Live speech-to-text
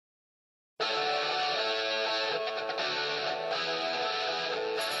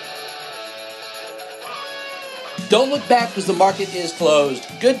Don't look back because the market is closed.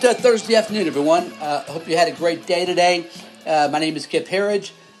 Good Thursday afternoon, everyone. Hope you had a great day today. My name is Kip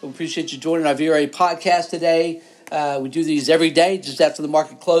Herridge. We appreciate you joining our VRA podcast today. We do these every day just after the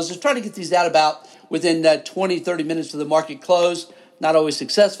market closes. Try to get these out about within 20, 30 minutes of the market close. Not always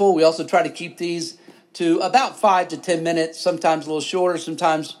successful. We also try to keep these to about 5 to 10 minutes, sometimes a little shorter,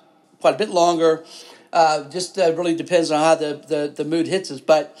 sometimes quite a bit longer. Just really depends on how the mood hits us.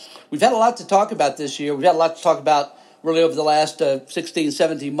 But we've had a lot to talk about this year. We've had a lot to talk about really over the last 16,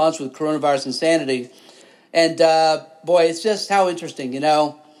 17 months with coronavirus insanity. And, boy, it's just how interesting,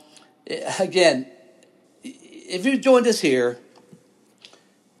 Again, if you joined us here,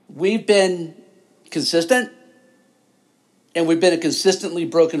 we've been consistent, and we've been a consistently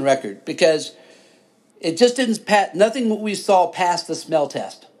broken record because it just didn't nothing we saw passed the smell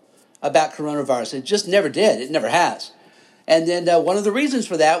test about coronavirus. It just never did. It never has. And then one of the reasons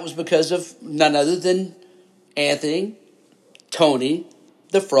for that was because of none other than Anthony, Tony,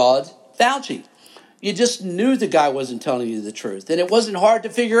 the fraud, Fauci. You just knew the guy wasn't telling you the truth. And it wasn't hard to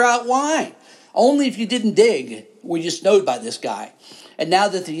figure out why. Only if you didn't dig were you snowed by this guy. And now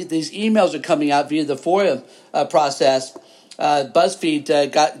that these emails are coming out via the FOIA process,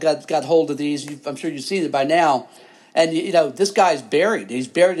 BuzzFeed got hold of these. I'm sure you've seen it by now. And, this guy's buried. He's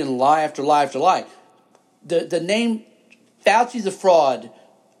buried in lie after lie after lie. The name Fauci the fraud,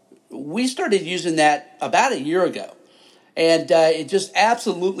 we started using that about a year ago. And it just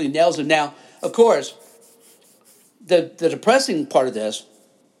absolutely nails him. Now, of course, the depressing part of this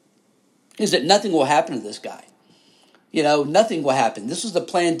is that nothing will happen to this guy. Nothing will happen. This was the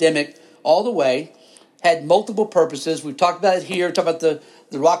pandemic all the way, had multiple purposes. We've talked about it here, talked about the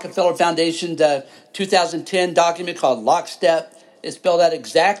Rockefeller Foundation 2010 document called Lockstep. It spelled out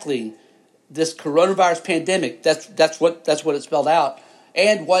exactly this coronavirus pandemic. That's what it spelled out,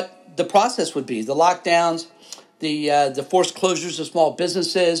 and what the process would be: the lockdowns, the forced closures of small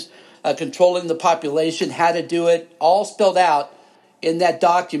businesses, controlling the population, how to do it, all spelled out in that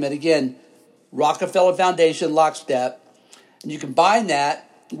document. Again, Rockefeller Foundation Lockstep, and you combine that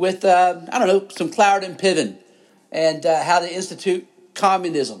with some Cloward and Piven, and how to institute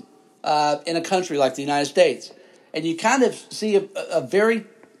communism in a country like the United States. And you kind of see a very,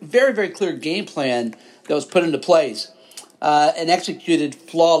 very, very clear game plan that was put into place and executed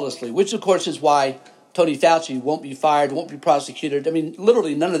flawlessly, which, of course, is why Tony Fauci won't be fired, won't be prosecuted. I mean,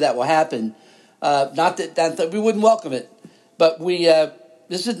 literally none of that will happen. Not that we wouldn't welcome it, but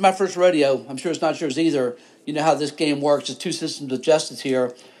this is my first rodeo. I'm sure it's not yours either. You know how this game works. There's two systems of justice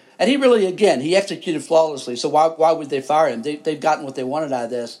here. And he really, again, he executed flawlessly. So why would they fire him? They've gotten what they wanted out of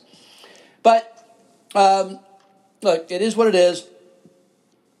this. But, look, it is what it is.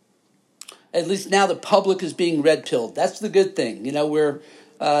 At least now the public is being red-pilled. That's the good thing. We're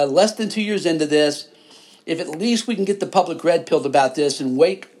less than 2 years into this. If at least we can get the public red-pilled about this and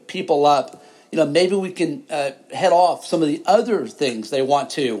wake people up, maybe we can head off some of the other things they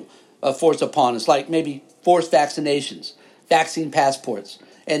want to force upon us, like maybe forced vaccinations, vaccine passports,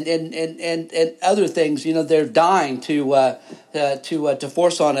 and other things. They're dying to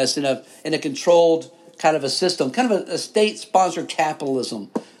force on us in a controlled kind of a system, kind of a state-sponsored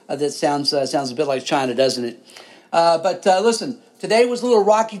capitalism that sounds a bit like China, doesn't it? But listen, today was a little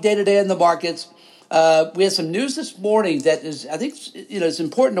rocky day today in the markets. We had some news this morning that is, I think, it's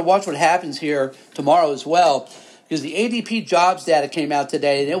important to watch what happens here tomorrow as well, because the ADP jobs data came out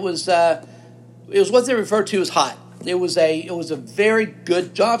today, and it was what they refer to as hot. It was a very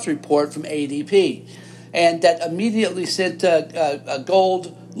good jobs report from ADP, and that immediately sent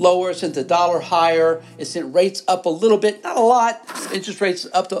gold lower, sent the dollar higher. It sent rates up a little bit, not a lot. Interest rates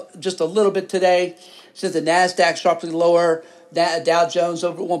up to just a little bit today. Sent the NASDAQ sharply lower. Dow Jones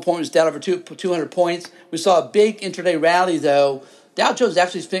over at one point was down over 200 points. We saw a big intraday rally, though. Dow Jones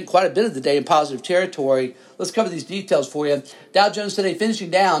actually spent quite a bit of the day in positive territory. Let's cover these details for you. Dow Jones today finishing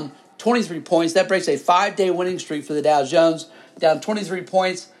down 23 points. That breaks a 5-day winning streak for the Dow Jones. Down 23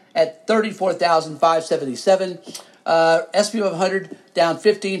 points at 34,577. S&P 500 down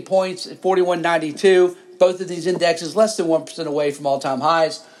 15 points at 4192. Both of these indexes less than 1% away from all-time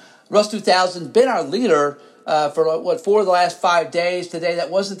highs. Russell 2000 been our leader for 4 of the last 5 days. Today that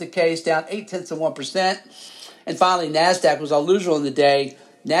wasn't the case, down 0.8%. And finally, NASDAQ was our loser on the day.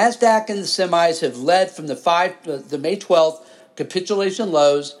 NASDAQ and the semis have led from the May 12th capitulation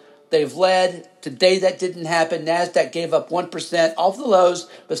lows. They've led. Today that didn't happen. NASDAQ gave up 1% off the lows,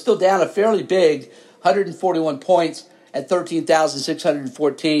 but still down a fairly big 141 points at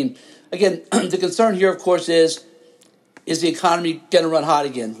 13,614. Again, the concern here, of course, is the economy going to run hot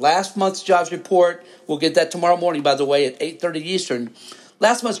again? Last month's jobs report, we'll get that tomorrow morning, by the way, at 8:30 Eastern.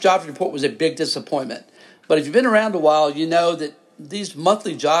 Last month's jobs report was a big disappointment. But if you've been around a while, you know that these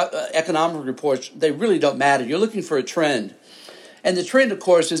monthly job economic reports, they really don't matter. You're looking for a trend. And the trend, of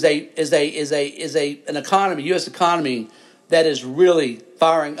course, is an economy, U.S. economy, that is really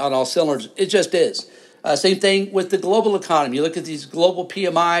firing on all cylinders. It just is. Same thing with the global economy. You look at these global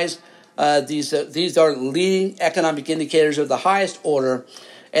PMIs. These are leading economic indicators of the highest order,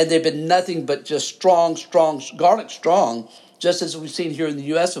 and they've been nothing but just strong, garlic strong, just as we've seen here in the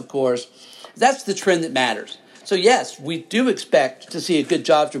U.S., of course. That's the trend that matters. So, yes, we do expect to see a good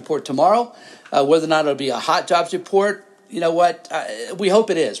jobs report tomorrow. Whether or not it'll be a hot jobs report, you know what? We hope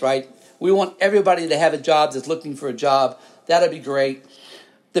it is, right? We want everybody to have a job that's looking for a job. That'll be great.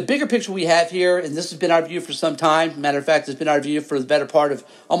 The bigger picture we have here, and this has been our view for some time, matter of fact, it's been our view for the better part of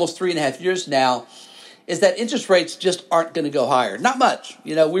almost 3.5 years now, is that interest rates just aren't going to go higher. Not much.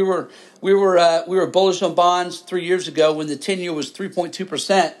 You know, we were bullish on bonds 3 years ago when the 10-year was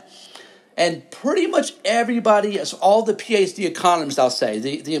 3.2%. And pretty much everybody, all the PhD economists, I'll say,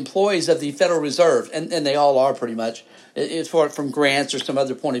 the employees of the Federal Reserve, and they all are pretty much, from grants or some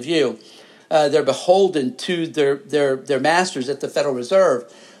other point of view, they're beholden to their masters at the Federal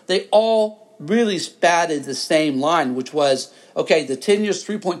Reserve. They all really spatted the same line, which was, okay, the 10 years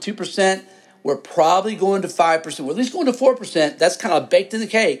 3.2%, we're probably going to 5%. We're at least going to 4%. That's kind of baked in the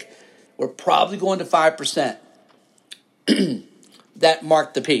cake. We're probably going to 5%. That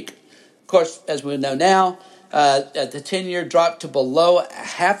marked the peak. Of course, as we know now, the 10-year dropped to below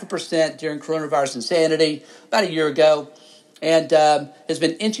 0.5% during coronavirus insanity about a year ago, and has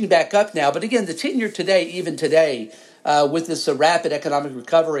been inching back up now. But again, the 10-year today, even today, with this rapid economic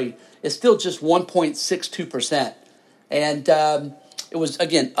recovery, is still just 1.62%. And it was,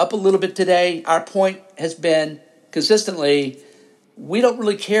 again, up a little bit today. Our point has been consistently, we don't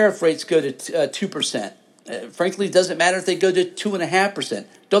really care if rates go to 2%. Frankly, it doesn't matter if they go to 2.5%.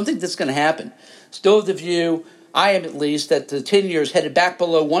 Don't think that's going to happen. Still of the view, I am at least, that the 10 years headed back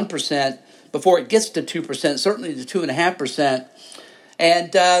below 1% before it gets to 2%, certainly to 2.5%.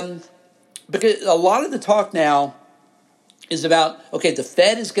 And because a lot of the talk now is about, okay, the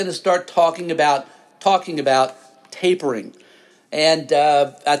Fed is going to start talking about tapering. And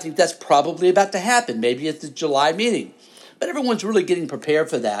I think that's probably about to happen, maybe at the July meeting. But everyone's really getting prepared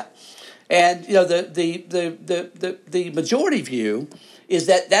for that. And you know, the majority view is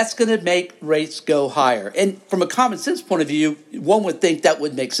that that's going to make rates go higher. And from a common sense point of view, one would think that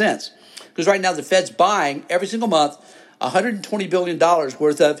would make sense. Because right now the Fed's buying every single month $120 billion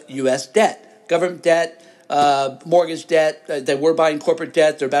worth of U.S. debt, government debt, mortgage debt. They were buying corporate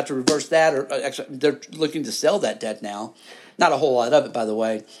debt. They're about to reverse that, or actually they're looking to sell that debt now. Not a whole lot of it, by the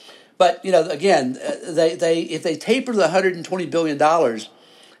way. But you know, again, if they taper the $120 billion,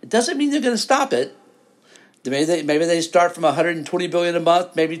 it doesn't mean they're going to stop it. Maybe they start from $120 billion a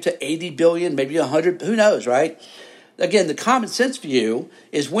month, maybe to $80 billion, maybe 100. Who knows, right? Again, the common sense view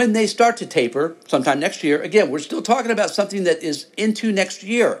is when they start to taper, sometime next year. Again, we're still talking about something that is into next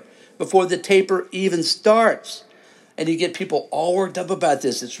year before the taper even starts, and you get people all worked up about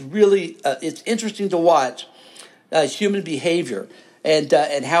this. It's really it's interesting to watch human behavior and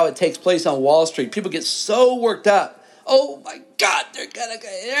how it takes place on Wall Street. People get so worked up. Oh my God, they're gonna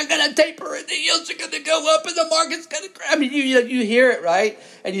taper, and the yields are gonna go up, and the market's gonna. I mean, you hear it, right?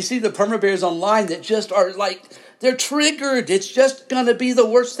 And you see the perma bears online that just are like, they're triggered. It's just gonna be the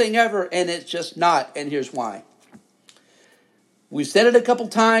worst thing ever, and it's just not. And here's why. We've said it a couple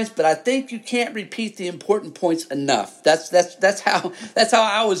times, but I think you can't repeat the important points enough. That's how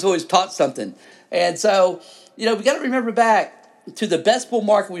I was always taught something. And so, you know, we got to remember back to the best bull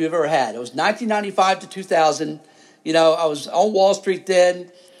market we've ever had. It was 1995 to 2000. You know, I was on Wall Street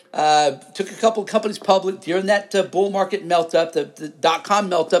then, took a couple of companies public during that bull market melt up, the dot-com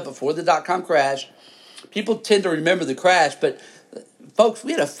melt up before the dot-com crash. People tend to remember the crash, but folks,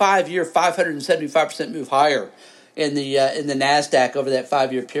 we had a 5-year, 575% move higher in the NASDAQ over that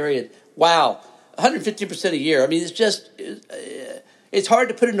 5-year period. Wow, 150% a year. I mean, it's hard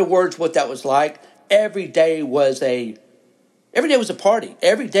to put into words what that was like. Every day was a party.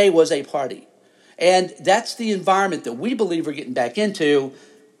 Every day was a party. And that's the environment that we believe we're getting back into,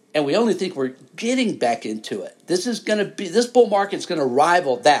 and we only think we're getting back into it. This bull market's going to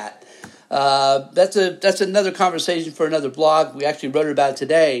rival that. That's another conversation for another blog. We actually wrote about it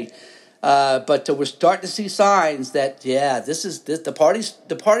today. But we're starting to see signs that the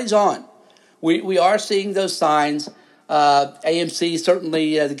party's on. We are seeing those signs. AMC,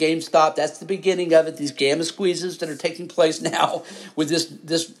 certainly the GameStop, that's the beginning of it. These gamma squeezes that are taking place now with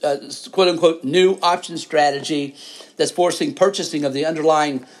this quote-unquote new option strategy that's forcing purchasing of the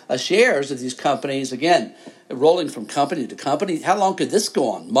underlying shares of these companies. Again, rolling from company to company. How long could this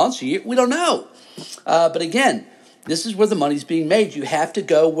go on? Months, a year? We don't know. But again, this is where the money's being made. You have to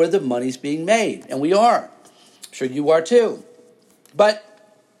go where the money's being made, and we are. I'm sure you are too. But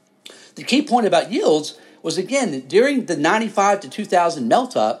the key point about yields was, again, during the 95 to 2000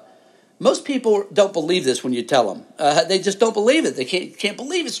 melt-up, most people don't believe this when you tell them. They just don't believe it. They can't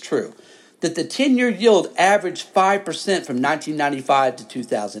believe it's true. That the 10-year yield averaged 5% from 1995 to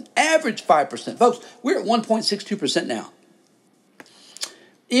 2000. Average 5%. Folks, we're at 1.62% now.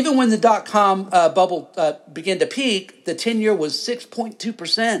 Even when the dot-com bubble began to peak, the 10-year was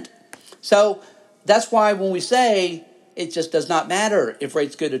 6.2%. So that's why when we say it just does not matter if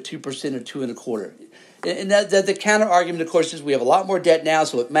rates go to 2% or 2.25%. And the counter argument, of course, is we have a lot more debt now,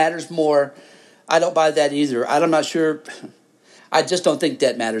 so it matters more. I don't buy that either. I'm not sure. I just don't think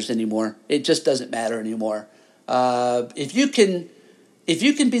debt matters anymore. It just doesn't matter anymore. If you can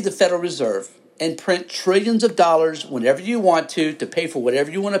be the Federal Reserve and print trillions of dollars whenever you want to pay for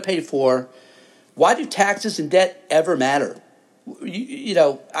whatever you want to pay for, why do taxes and debt ever matter?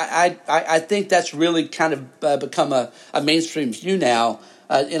 I think that's really kind of become a mainstream view now.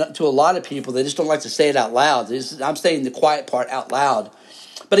 To a lot of people, they just don't like to say it out loud. I'm saying the quiet part out loud.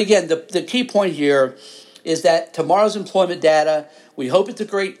 But again, the key point here is that tomorrow's employment data, we hope it's a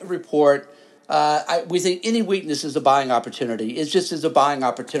great report. We think any weakness is a buying opportunity. It just is a buying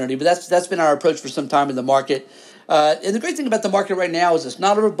opportunity. But that's been our approach for some time in the market. And the great thing about the market right now is it's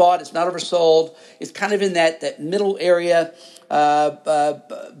not overbought, it's not oversold. It's kind of in that middle area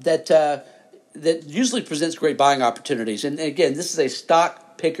that usually presents great buying opportunities. And again, this is a stock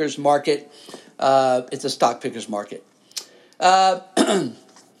picker's market. It's a stock picker's market. All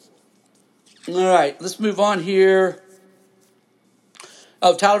right, let's move on here.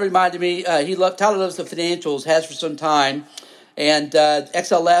 Oh, Tyler reminded me, Tyler loves the financials, has for some time. And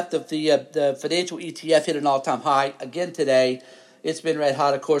XLF, the financial ETF, hit an all-time high again today. It's been red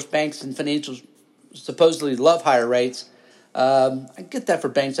hot. Of course, banks and financials supposedly love higher rates. I get that for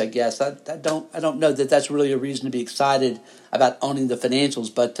banks, I guess. I don't know that that's really a reason to be excited about owning the financials.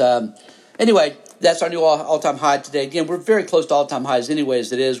 But anyway, that's our new all-time high today. Again, we're very close to all-time highs anyway,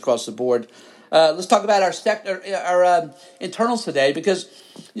 as it is across the board. Let's talk about our internals today, because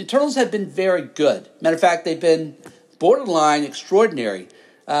the internals have been very good. Matter of fact, they've been borderline extraordinary.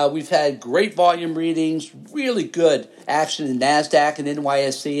 We've had great volume readings, really good action in NASDAQ and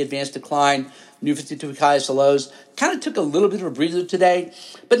NYSE, advanced decline, new 52-week highs to lows. Kind of took a little bit of a breather today,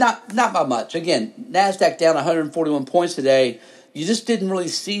 but not by much. Again, NASDAQ down 141 points today. You just didn't really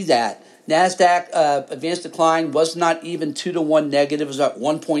see that. NASDAQ advanced decline was not even 2-to-1 negative. It was about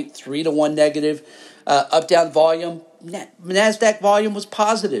 1.3-to-1 negative. Up-down volume, NASDAQ volume was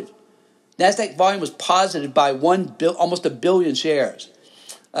positive. NASDAQ volume was positive by almost a billion shares.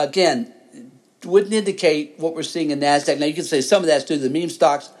 Again, wouldn't indicate what we're seeing in NASDAQ. Now, you can say some of that's due to the meme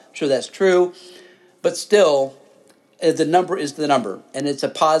stocks. I'm sure that's true. But still, the number is the number. And it's a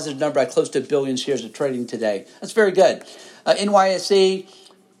positive number at close to a billion shares of trading today. That's very good. NYSE,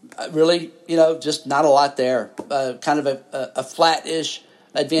 really, just not a lot there. Kind of a flat-ish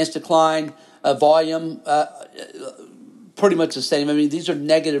advanced decline. Volume, pretty much the same. I mean, these are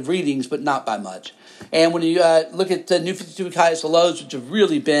negative readings, but not by much. And when you look at the new 52-week highs to lows, which have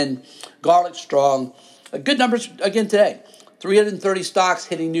really been garlic strong, good numbers again today. 330 stocks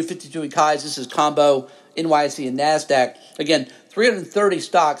hitting new 52-week highs. This is combo NYSE and NASDAQ. Again, 330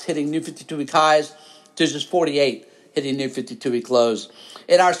 stocks hitting new 52-week highs. There's just 48 hitting new 52-week lows.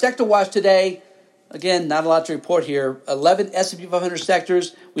 In our sector watch today, again, not a lot to report here. 11 S&P 500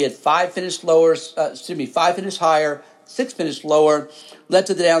 sectors. We had 5 finished higher, 6 finished lower. Led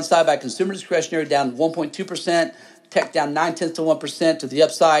to the downside by consumer discretionary down 1.2%, tech down 0.9%. To the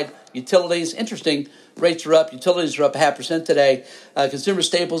upside, utilities, interesting, rates are up, utilities are up 0.5% today. Consumer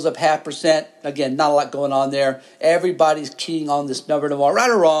staples up 0.5%. Again, not a lot going on there. Everybody's keying on this number tomorrow, right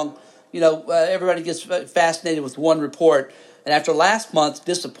or wrong. Everybody gets fascinated with one report. And after last month's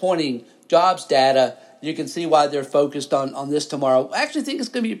disappointing jobs data, you can see why they're focused on this tomorrow. I actually think it's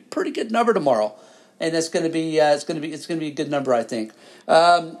going to be a pretty good number tomorrow. And that's going to be it's going to be a good number, I think.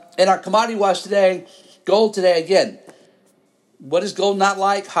 In our commodity watch today, gold today again. What is gold not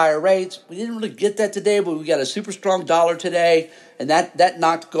like? Higher rates. We didn't really get that today, but we got a super strong dollar today, and that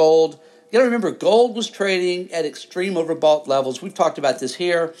knocked gold. You got to remember, gold was trading at extreme overbought levels. We've talked about this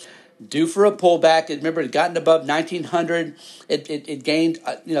here. Due for a pullback. Remember, it had gotten above 1,900. It gained.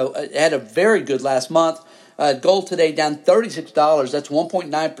 It had a very good last month. Gold today down $36. That's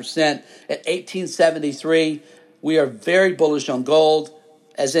 1.9% at $1,873. We are very bullish on gold,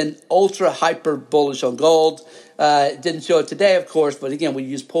 as in ultra hyper bullish on gold. It didn't show it today, of course, but again, we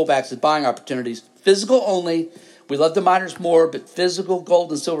use pullbacks as buying opportunities. Physical only. We love the miners more, but physical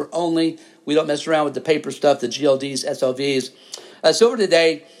gold and silver only. We don't mess around with the paper stuff, the GLDs, SLVs. Silver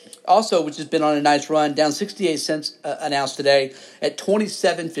today, also, which has been on a nice run, down 68 cents an ounce today at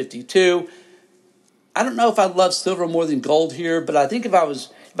 $27.52. I don't know if I love silver more than gold here, but I think if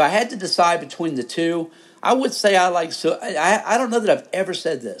I had to decide between the two, I would say I like silver. I don't know that I've ever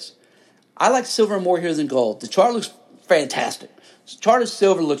said this. I like silver more here than gold. The chart looks fantastic. The chart of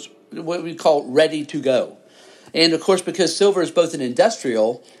silver looks what we call ready to go. And, of course, because silver is both an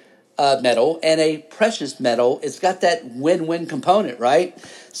industrial metal and a precious metal, it's got that win-win component, right?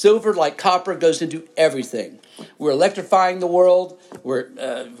 Silver, like copper, goes into everything. We're electrifying the world. We're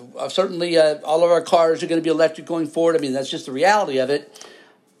certainly all of our cars are going to be electric going forward. I mean, that's just the reality of it.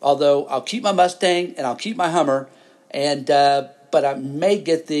 Although I'll keep my Mustang and I'll keep my Hummer, and but I may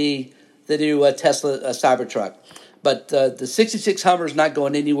get the new Tesla Cybertruck. But the 66 Hummer is not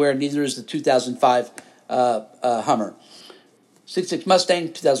going anywhere. Neither is the 2005 Hummer. 66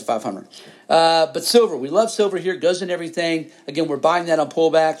 Mustang, 2005 Hummer. But silver, we love silver here. It goes in everything. Again, we're buying that on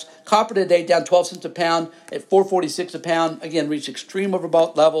pullbacks. Copper today down 12 cents a pound at $4.46 a pound. Again, reached extreme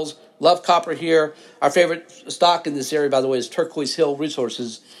overbought levels. Love copper here. Our favorite stock in this area, by the way, is Turquoise Hill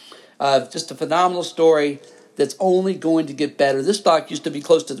Resources. Just a phenomenal story that's only going to get better. This stock used to be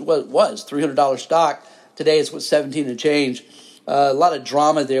close to what it was, $300 stock. Today it's what, 17 and change. A lot of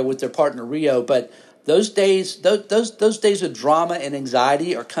drama there with their partner Rio, but those days of drama and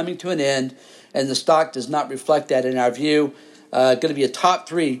anxiety are coming to an end, and the stock does not reflect that in our view. Going to be a top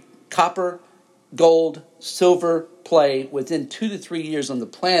 3 copper, gold, silver play within 2 to 3 years on the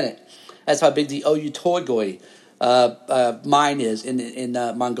planet. That's how big the Oyu Tolgoi mine is in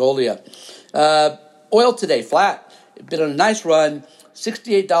Mongolia. Oil today, flat. It's been on a nice run,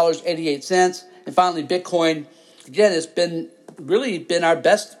 $68.88. And finally, Bitcoin. Again, it's really been our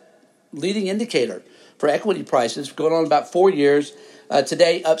best leading indicator for equity prices going on about 4 years.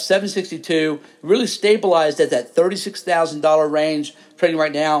 Today, up $762, really stabilized at that $36,000 range, trading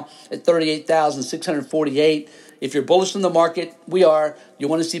right now at $38,648. If you're bullish on the market, we are. You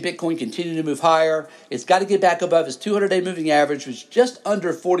want to see Bitcoin continue to move higher. It's got to get back above its 200-day moving average, which is just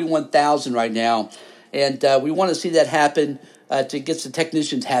under 41,000 right now. And we want to see that happen to get the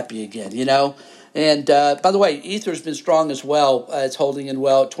technicians happy again, you know. And by the way, Ether's been strong as well. It's holding in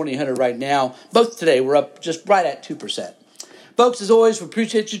well at 2,800 right now. Both today, we're up just right at 2%. Folks, as always, we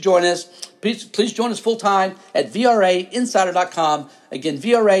appreciate you joining us. Please join us full-time at VRAinsider.com. Again,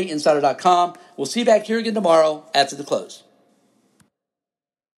 VRAinsider.com. We'll see you back here again tomorrow after the close.